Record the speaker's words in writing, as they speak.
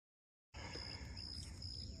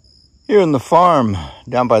Here on the farm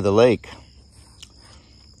down by the lake,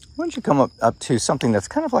 why don't you come up to something that's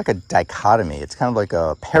kind of like a dichotomy. It's kind of like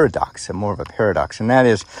a paradox, more of a paradox. And that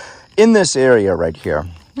is, in this area right here,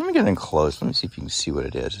 let me get in close. Let me see if you can see what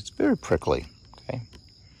it is. It's very prickly, okay?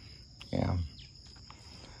 Yeah.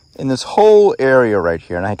 In this whole area right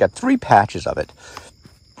here, and I got 3 patches of it,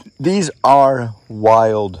 these are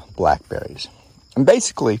wild blackberries. And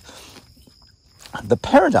basically, the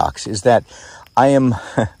paradox is that I am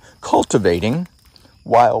cultivating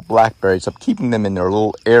wild blackberries. I'm keeping them in their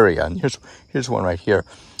little area. And here's one right here.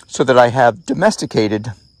 So that I have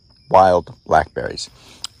domesticated wild blackberries.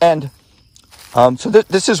 And so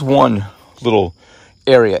this is one little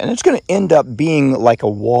area. And it's going to end up being like a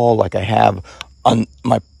wall like I have on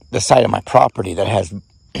the side of my property that has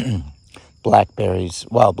blackberries,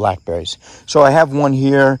 wild blackberries. So I have one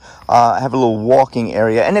here. I have a little walking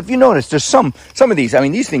area. And if you notice, there's some of these, I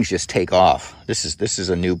mean, these things just take off. This is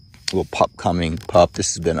a new little pup.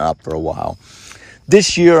 This has been up for a while.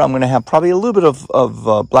 This year, I'm going to have probably a little bit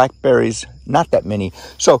of blackberries, not that many.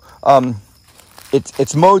 So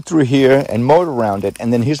it's mowed through here and mowed around it.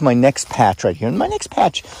 And then here's my next patch right here. And my next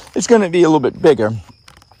patch is going to be a little bit bigger.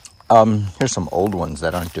 Here's some old ones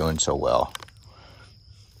that aren't doing so well.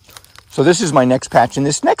 So this is my next patch. And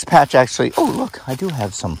this next patch actually, oh, look, I do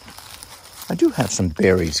have some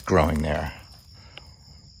berries growing there.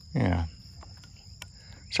 Yeah.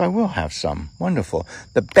 So I will have some. Wonderful.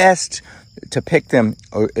 The best to pick them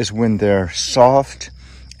is when they're soft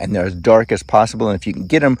and they're as dark as possible. And if you can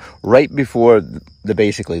get them right before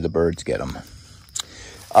basically the birds get them.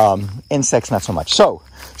 Insects, not so much. So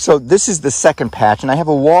this is the second patch, and I have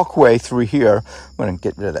a walkway through here. I'm going to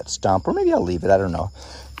get rid of that stump, or maybe I'll leave it. I don't know.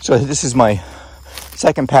 So this is my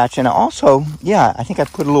second patch, and also, yeah, I think I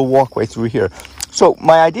put a little walkway through here. So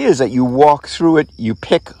my idea is that you walk through it, you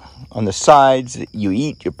pick on the sides, you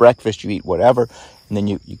eat your breakfast, you eat whatever, and then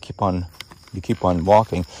you keep on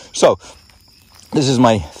walking. So this is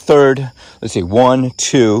my third, let's see, 1,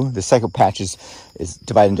 2. The second patch is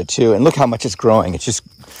divided into 2, and look how much it's growing. It's just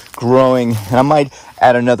growing, and I might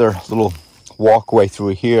add another little walkway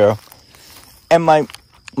through here. And my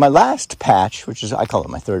last patch, which is, I call it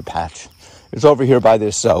my third patch, is over here by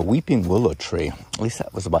this weeping willow tree. At least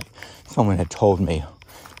that was what someone had told me.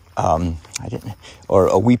 I didn't, or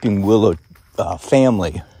a weeping willow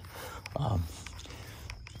family.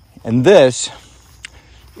 And this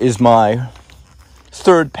is my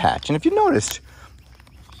third patch. And if you noticed,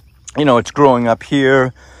 it's growing up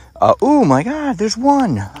here. Oh my God, there's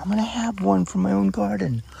one. I'm going to have one from my own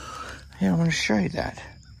garden. Here, I want to show you that.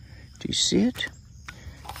 Do you see it?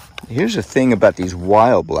 Here's the thing about these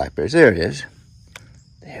wild blackberries. There it is.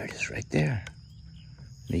 There it is right there.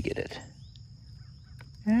 Let me get it.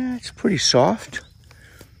 Yeah, it's pretty soft.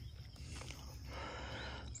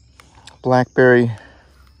 Blackberry.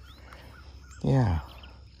 Yeah.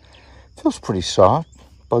 Feels pretty soft.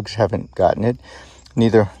 Bugs haven't gotten it.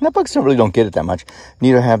 Bugs really don't get it that much.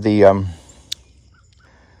 Neither have the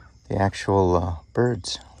actual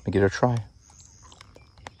birds. Let me give it a try.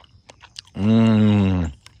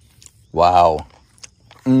 Wow.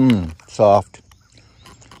 Soft.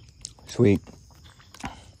 Sweet.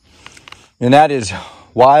 And that is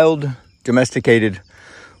wild domesticated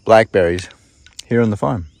blackberries here on the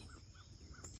farm.